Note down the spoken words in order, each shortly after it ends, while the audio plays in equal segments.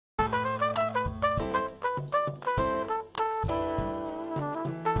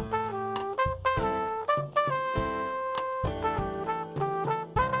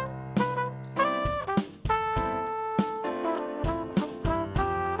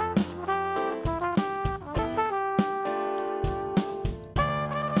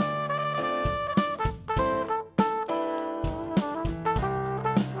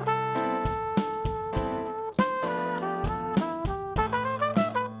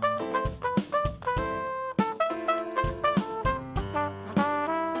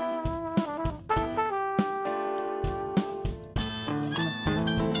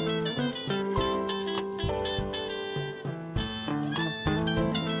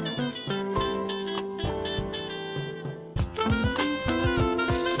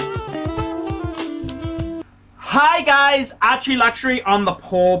Hi guys, Archie Luxury on the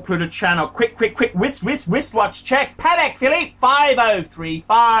Paul Pluto channel. Quick, wristwatch check. Paddock Philippe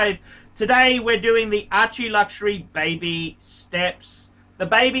 5035. Today we're doing the Archie Luxury baby steps. The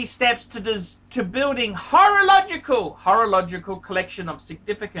baby steps to building horological collection of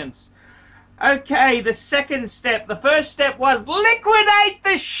significance. Okay, the second step. The first step was liquidate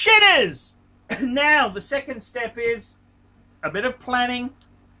the shitters. Now the second step is a bit of planning.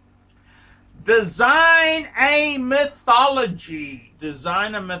 Design a mythology.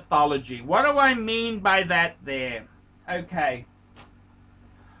 Design a mythology. What do I mean by that there? Okay.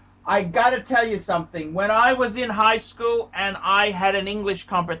 I gotta tell you something. When I was in high school and I had an English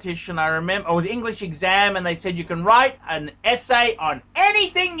competition, I remember, it was an English exam, and they said you can write an essay on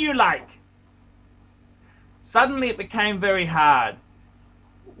anything you like. Suddenly it became very hard.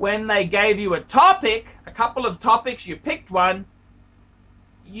 When they gave you a topic, a couple of topics, you picked one,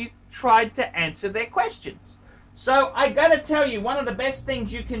 you tried to answer their questions. So I gotta tell you, one of the best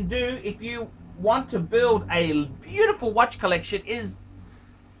things you can do if you want to build a beautiful watch collection is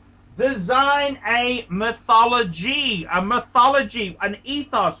design a mythology. A mythology, an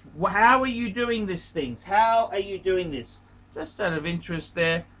ethos. How are you doing these things? How are you doing this? Just out of interest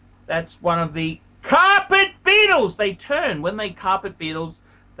there, that's one of the carpet beetles. They turn, when they carpet beetles,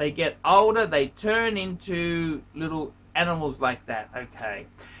 they get older, they turn into little animals like that. Okay.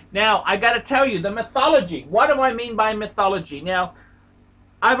 Now, I got to tell you, the mythology. What do I mean by mythology? Now,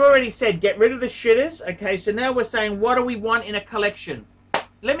 I've already said get rid of the shitters. Okay, so now we're saying what do we want in a collection?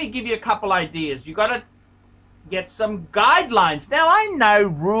 Let me give you a couple ideas. You got to get some guidelines. Now, I know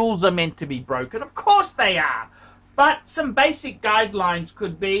rules are meant to be broken. Of course they are. But some basic guidelines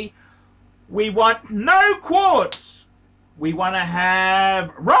could be, we want no quartz. We want to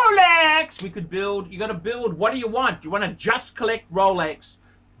have Rolex. We could build, you got to build, what do you want? Do you want to just collect Rolex?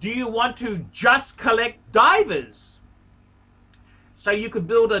 Do you want to just collect divers? So you could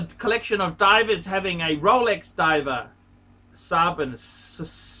build a collection of divers having a Rolex diver, sub and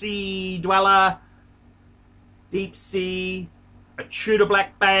sea dweller, deep sea, a Tudor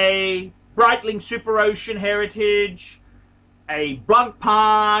Black Bay, Breitling Super Ocean Heritage, a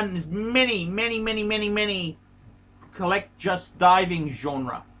Blancpain. There's many collect just diving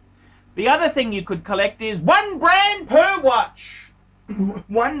genre. The other thing you could collect is one brand per watch.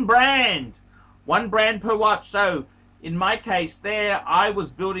 One brand per watch. So in my case there, I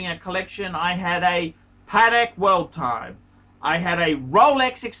was building a collection. I had a Patek World Time, I had a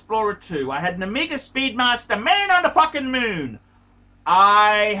Rolex Explorer 2, I had an Omega Speedmaster Man on the fucking Moon,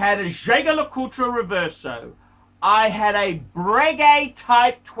 I had a Jaeger LeCoultre Reverso, I had a Breguet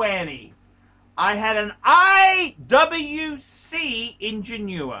Type 20, I had an IWC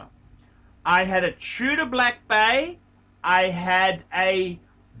Ingenua, I had a Tudor Black Bay, I had a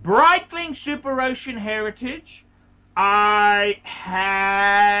Breitling Super Ocean Heritage, I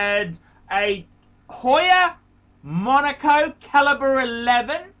had a Hoya Monaco Caliber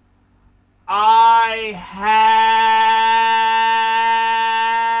 11, I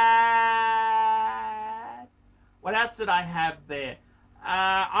had, what else did I have there?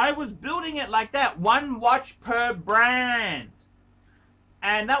 I was building it like that, one watch per brand.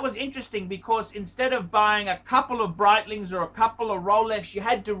 And that was interesting because instead of buying a couple of Breitlings or a couple of Rolex, you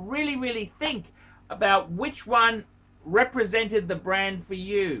had to really think about which one represented the brand for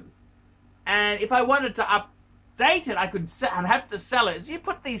you. And if I wanted to update it, I'd have to sell it. So you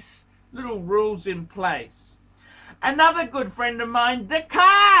put these little rules in place. Another good friend of mine,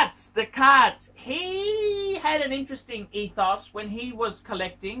 Descartes. He had an interesting ethos when he was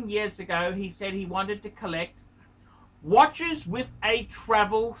collecting years ago. He said he wanted to collect watches with a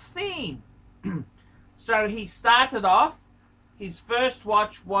travel theme. So he started off, his first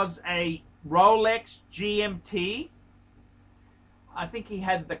watch was a Rolex GMT. I think he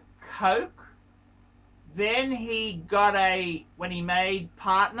had the Coke. Then he got when he made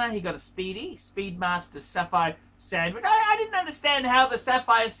Partner, he got a Speedmaster Sapphire Sandwich. I didn't understand how the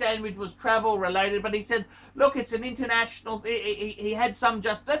Sapphire Sandwich was travel related, but he said, look, it's an international, he had some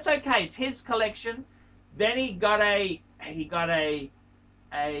that's okay, it's his collection. Then he got a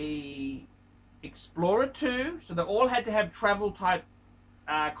Explorer 2, so they all had to have travel type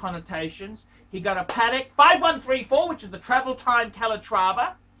connotations. He got a Patek 5134, which is the travel time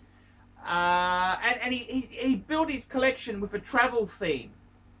Calatrava, and he built his collection with a travel theme,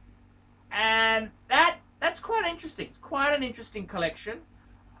 and that's quite interesting. It's quite an interesting collection,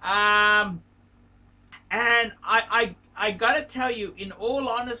 and I got to tell you, in all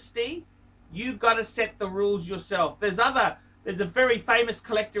honesty, you got to set the rules yourself. There's a very famous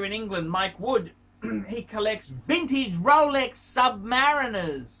collector in England, Mike Wood. he collects vintage Rolex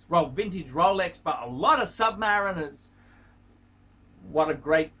Submariners. Well, vintage Rolex, but a lot of Submariners. What a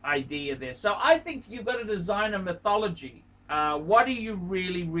great idea there. So I think you've got to design a mythology. What do you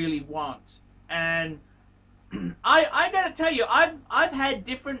really, really want? And I got to tell you, I've had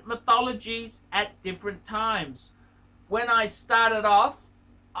different mythologies at different times. When I started off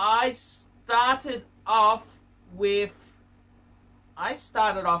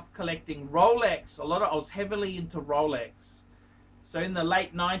collecting Rolex. I was heavily into Rolex. So in the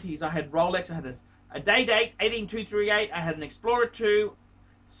late 90s, I had Rolex. I had a date 18238. I had an Explorer 2,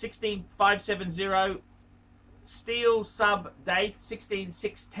 16570, steel sub date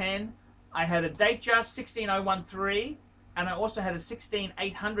 16610. I had a Datejust 16013, and I also had a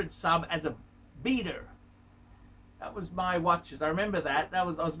 16800 sub as a beater. That was my watches. I remember that. I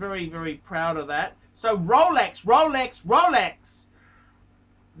was very, very proud of that. So Rolex.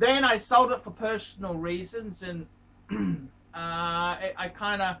 Then I sold it for personal reasons, and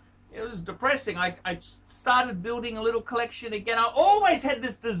it was depressing. I started building a little collection again. I always had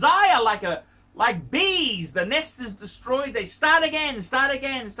this desire, like bees. The nest is destroyed. They start again.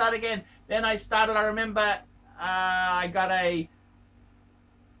 Then I remember I got a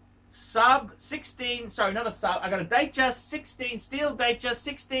sub 16, sorry, not a sub. I got a Datejust 16, steel Datejust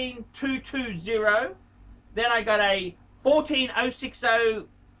 16220. Then I got a 14060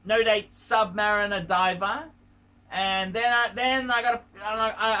 No Date Submariner diver. And then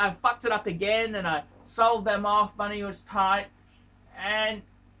I fucked it up again, and I sold them off. Money was tight, and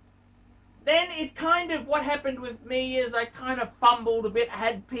then what happened with me is I kind of fumbled a bit. I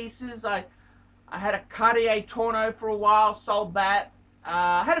had pieces. I had a Cartier Tourneau for a while, sold that.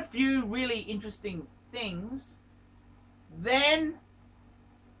 I had a few really interesting things. Then,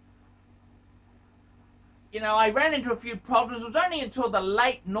 I ran into a few problems. It was only until the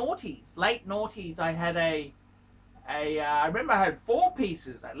late noughties. I had I remember I had 4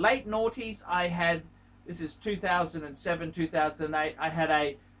 pieces. Late noughties, this is 2007, 2008, I had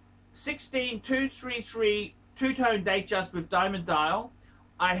a 16233 two-tone Datejust with diamond dial.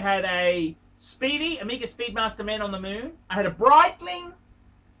 I had a Amiga Speedmaster Man on the Moon. I had a Breitling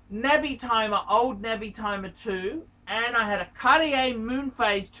Navitimer, old Navitimer 2, and I had a Cartier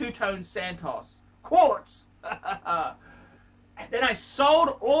Moonphase two-tone Santos. Quartz! Then I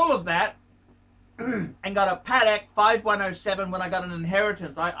sold all of that and got a Patek 5107 when I got an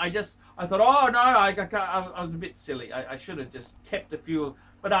inheritance. I thought, oh no, I was a bit silly. I should have just kept a few.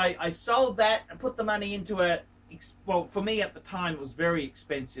 But I sold that and put the money into well, for me at the time, it was very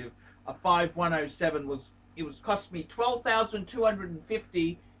expensive. A 5107 cost me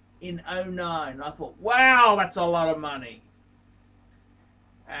 $12,250 in 09. I thought, wow, that's a lot of money.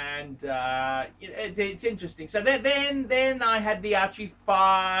 And it's interesting. So then I had the Archie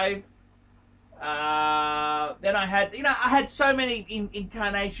 5. Then I had so many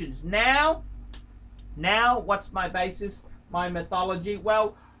incarnations. Now, what's my basis? My mythology?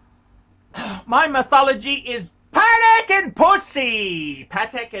 Well, my mythology is Patek and Pussy.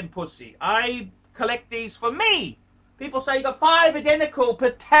 Patek and Pussy. I collect these for me. People say you got 5 identical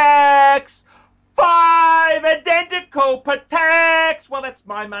Pateks. 5 identical Pateks. Well, that's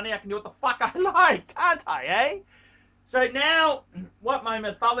my money. I can do what the fuck I like, can't I, eh? So now, what my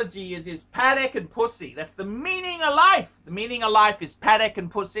mythology is Patek and Pussy. That's the meaning of life. The meaning of life is Patek and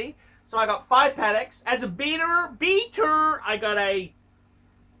Pussy. So I got 5 Pateks. As a beater, I got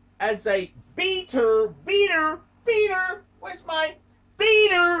as a beater, where's my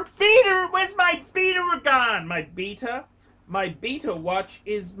beater, where's my beater gone? My beater watch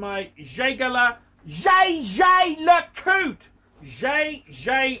is my Jaeger LeCoultre.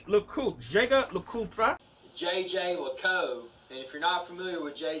 Jaeger LeCoultre. JJ LeCoultre, and if you're not familiar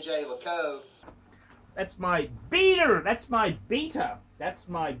with JJ LeCoultre, that's my beater. That's my beater.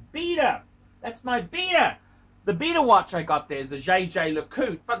 The beater watch I got there is the JJ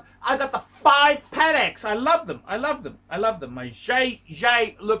LeCoultre, but I got the 5 Pateks. I love them. My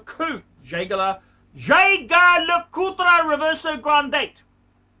JJ LeCoultre, Jaeger LeCoultre Reverso Grande.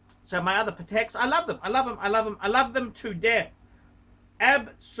 So my other Pateks, I love them to death.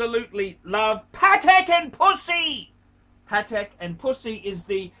 Absolutely love Patek and Pussy. Patek and Pussy is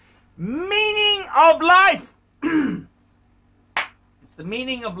the meaning of life. It's the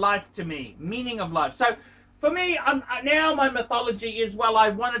meaning of life to me. Meaning of life. So for me, now my mythology is, well, I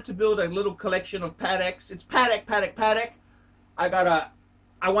wanted to build a little collection of Pateks. It's Patek.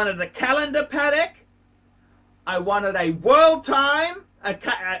 I wanted a calendar Patek. I wanted a world time, a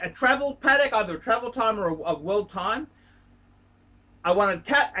travel Patek, either a travel time or a world time. I want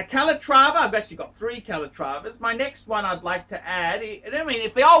a Calatrava. I've actually got 3 Calatravas. My next one I'd like to add, I mean,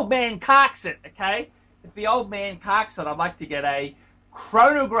 if the old man carks it, okay? If the old man carks it, I'd like to get a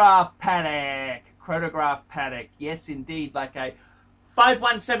chronograph paddock. Chronograph paddock. Yes, indeed, like a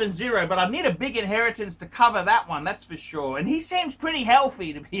 5170. But I need a big inheritance to cover that one, that's for sure. And he seems pretty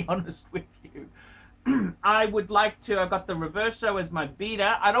healthy, to be honest with you. I would like to, I've got the Reverso as my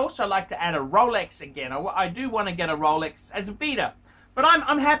beater. I'd also like to add a Rolex again. I do want to get a Rolex as a beater. But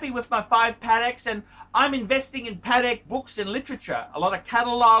I'm happy with my 5 paddocks, and I'm investing in paddock books and literature. A lot of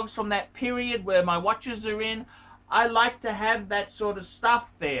catalogues from that period where my watches are in. I like to have that sort of stuff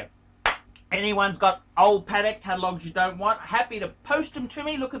there. Anyone's got old paddock catalogues you don't want, happy to post them to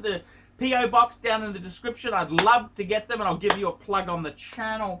me. Look at the P.O. box down in the description. I'd love to get them, and I'll give you a plug on the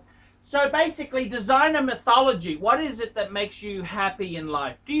channel. So basically, designer mythology. What is it that makes you happy in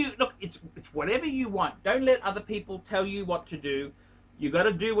life? Look, it's whatever you want. Don't let other people tell you what to do. You got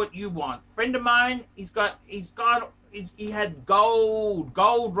to do what you want. Friend of mine, he had gold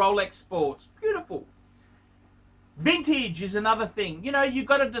Rolex Sports. Beautiful. Vintage is another thing. You know, you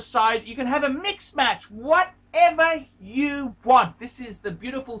got to decide. You can have a mixed match. Whatever you want. This is the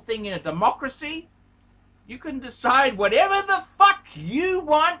beautiful thing in a democracy. You can decide whatever the fuck you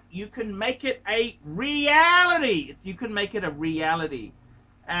want. You can make it a reality. You can make it a reality.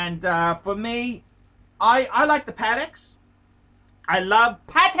 And for me, I like the paddocks. I love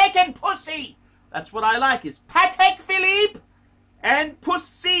Patek and Pussy. That's what I like, is Patek Philippe and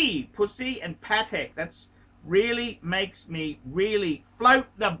Pussy. Pussy and Patek. That's really makes me really float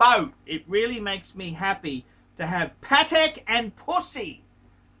the boat. It really makes me happy to have Patek and Pussy.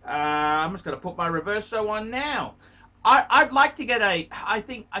 I'm just going to put my Reverso on now. I'd like to get I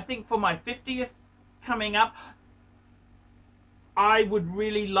think for my 50th coming up, I would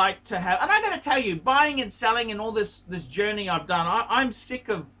really like to have, and I got to tell you, buying and selling and all this journey I've done, I am sick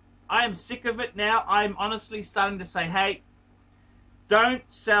of it now. I'm honestly starting to say, hey, don't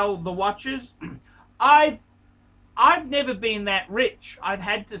sell the watches. I've never been that rich. I've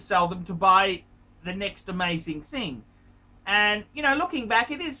had to sell them to buy the next amazing thing. And, you know, looking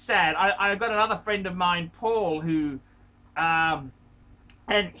back, it is sad. I got another friend of mine, Paul, who,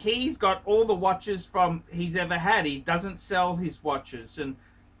 and he's got all the watches he's ever had. He doesn't sell his watches. And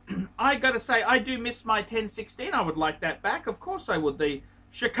I got to say, I do miss my 1016. I would like that back. Of course I would. The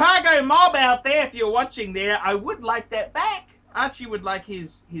Chicago mob out there, if you're watching there, I would like that back. Archie would like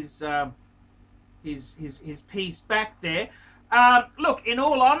his piece back there. Look, in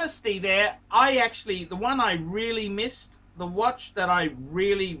all honesty there, the one I really missed, the watch that I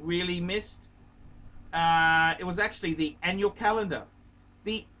really, really missed, it was actually the annual calendar.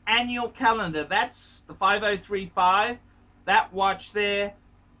 The annual calendar, that's the 5035, that watch there,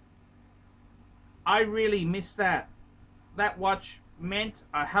 I really missed that. That watch meant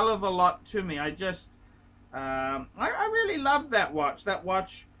a hell of a lot to me. I just, I really loved that watch. That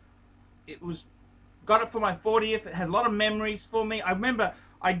watch, got it for my 40th. It had a lot of memories for me. I remember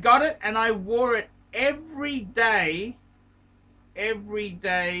I got it and I wore it every day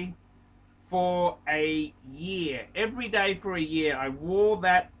for a year. Every day for a year I wore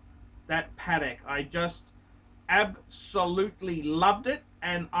that paddock. I just absolutely loved it,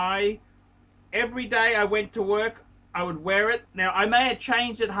 and every day I went to work, I would wear it. Now, I may have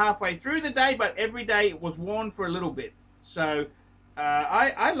changed it halfway through the day, but every day it was worn for a little bit. So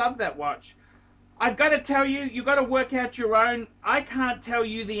I love that watch. I've got to tell you, you've got to work out your own. I can't tell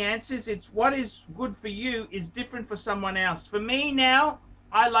you the answers. It's what is good for you is different for someone else. For me now,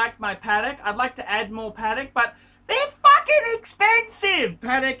 I like my paddock. I'd like to add more paddock, but they're fucking expensive.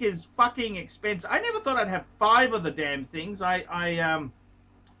 Paddock is fucking expensive. I never thought I'd have 5 of the damn things. I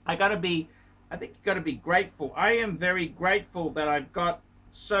gotta be, I think you gotta be grateful. I am very grateful that I've got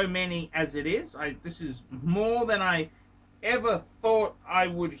so many as it is. This is more than I ever thought I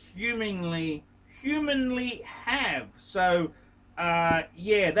would humanly have. So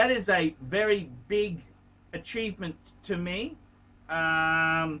yeah, that is a very big achievement to me.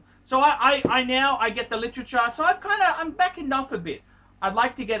 So I get the literature. So I'm backing off a bit. I'd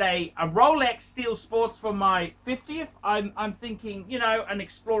like to get a Rolex Steel Sports for my 50th. I'm thinking, you know, an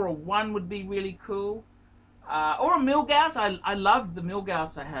Explorer 1 would be really cool. Or a Milgauss. I loved the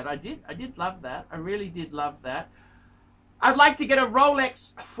Milgauss I had. I did love that. I really did love that. I'd like to get a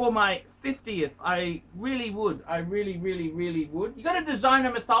Rolex for my 50th. I really would. I really, really, really would. You got to design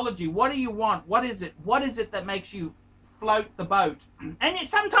a mythology. What do you want? What is it? What is it that makes you float the boat? And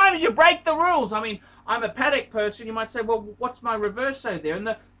sometimes you break the rules. I mean, I'm a paddock person. You might say, well, what's my Reverso there? And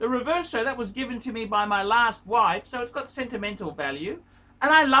the Reverso, that was given to me by my last wife, so it's got sentimental value.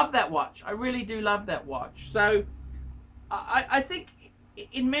 And I love that watch. I really do love that watch. So I think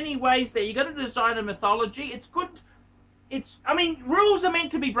in many ways there, you got to design a mythology. It's good. I mean, rules are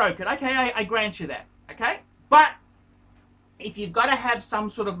meant to be broken. Okay, I grant you that. Okay, but if you've got to have some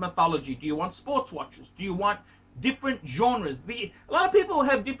sort of mythology, do you want sports watches? Do you want different genres? A lot of people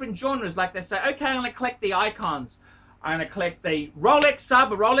have different genres. Like they say, okay, I'm going to collect the icons. I'm going to collect the Rolex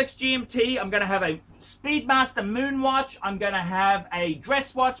Sub, a Rolex GMT. I'm going to have a Speedmaster Moon watch. I'm going to have a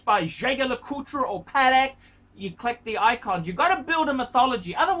dress watch by Jaeger-LeCoultre or Patek. You collect the icons. You've got to build a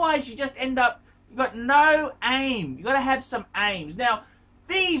mythology. Otherwise, you just end up, you've got no aim. You've got to have some aims. Now,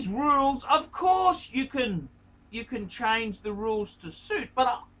 these rules, of course, you can change the rules to suit.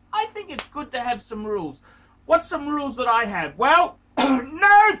 But I think it's good to have some rules. What's some rules that I have? Well,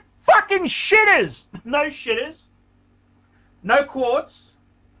 no fucking shitters. No shitters. No quartz.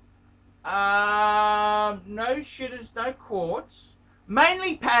 No shitters, no quartz.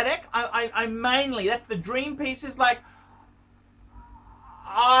 Mainly Patek. I mainly, that's the dream pieces. Like,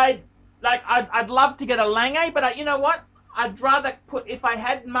 I'd love to get a Lange, but you know what? I'd rather put, if I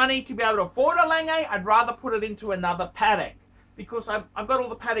had money to be able to afford a Lange, I'd rather put it into another Patek. Because I've got all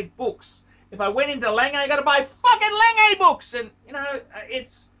the Patek books. If I went into Lange, I got to buy fucking Lange books. And, you know,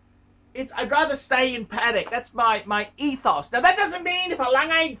 I'd rather stay in Patek. That's my ethos. Now, that doesn't mean if a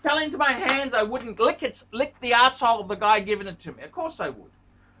Lange fell into my hands, I wouldn't lick the asshole of the guy giving it to me. Of course I would.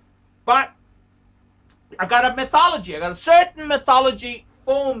 But I've got a mythology. I've got a certain mythology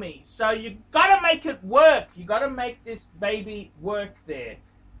for me. So you got to make it work. You got to make this baby work there.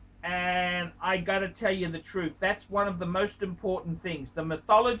 And I got to tell you the truth. That's one of the most important things. The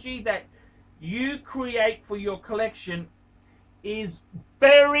mythology that you create for your collection is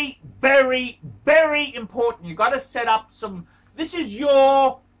very, very, very important. You got to set up some, this is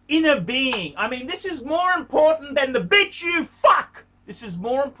your inner being. I mean, this is more important than the bitch you fuck. This is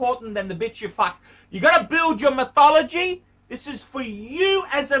more important than the bitch you fuck. You got to build your mythology. This is for you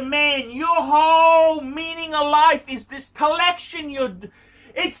as a man. Your whole meaning of life is this collection.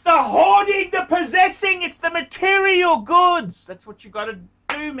 It's the hoarding, the possessing, it's the material goods. That's what you got to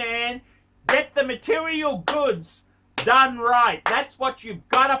do, man. Get the material goods done right. That's what you've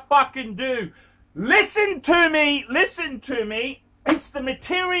got to fucking do. Listen to me. Listen to me. It's the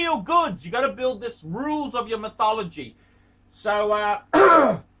material goods. You got to build this rules of your mythology. So,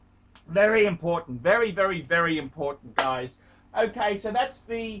 very important. Very, very, very important, guys. Okay, so that's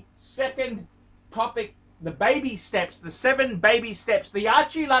the second topic. The baby steps. The 7 baby steps. The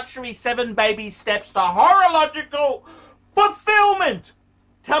Archie Luxury 7 baby steps to horological fulfillment.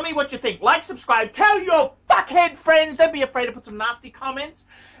 Tell me what you think. Like, subscribe. Tell your fuckhead friends. Don't be afraid to put some nasty comments.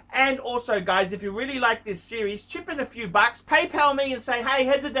 And also, guys, if you really like this series, chip in a few bucks. PayPal me and say, hey,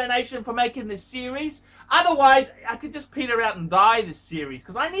 here's a donation for making this series. Otherwise, I could just peter out and die this series.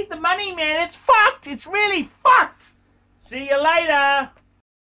 Because I need the money, man. It's fucked. It's really fucked. See you later.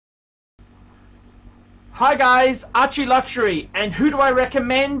 Hi, guys. Archie Luxury. And who do I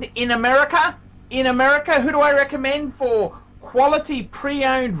recommend in America? In America, who do I recommend for quality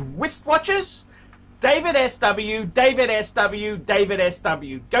pre-owned wristwatches? David SW, David SW, David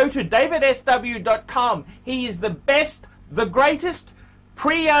SW. Go to davidsw.com. He is the best, the greatest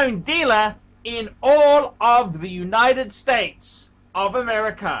pre-owned dealer in all of the United States of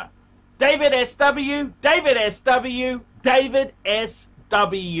America. David SW, David SW, David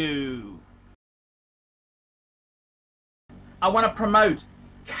SW. I want to promote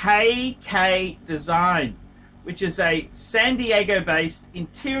KK Design, which is a San Diego-based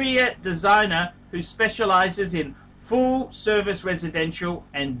interior designer who specializes in full-service residential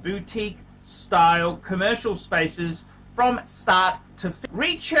and boutique-style commercial spaces from start to finish.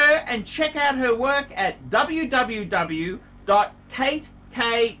 Reach her and check out her work at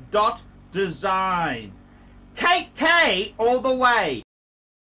www.katek.design. Kate K all the way.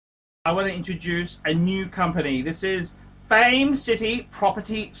 I want to introduce a new company. This is Fame City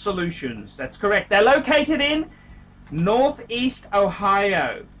Property Solutions. That's correct. They're located in Northeast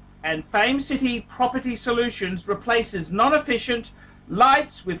Ohio. And Fame City Property Solutions replaces non-efficient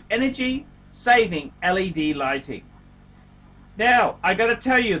lights with energy-saving LED lighting. Now, I got to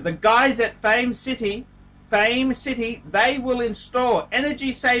tell you, the guys at Fame City, they will install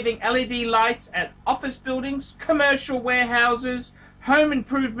energy-saving LED lights at office buildings, commercial warehouses, home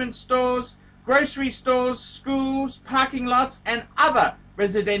improvement stores, grocery stores, schools, parking lots, and other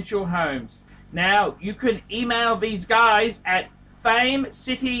residential homes. Now, you can email these guys at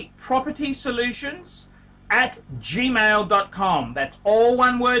famecitypropertysolutions@gmail.com. That's all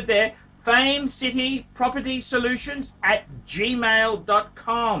one word there.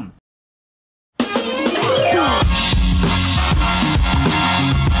 famecitypropertysolutions@gmail.com.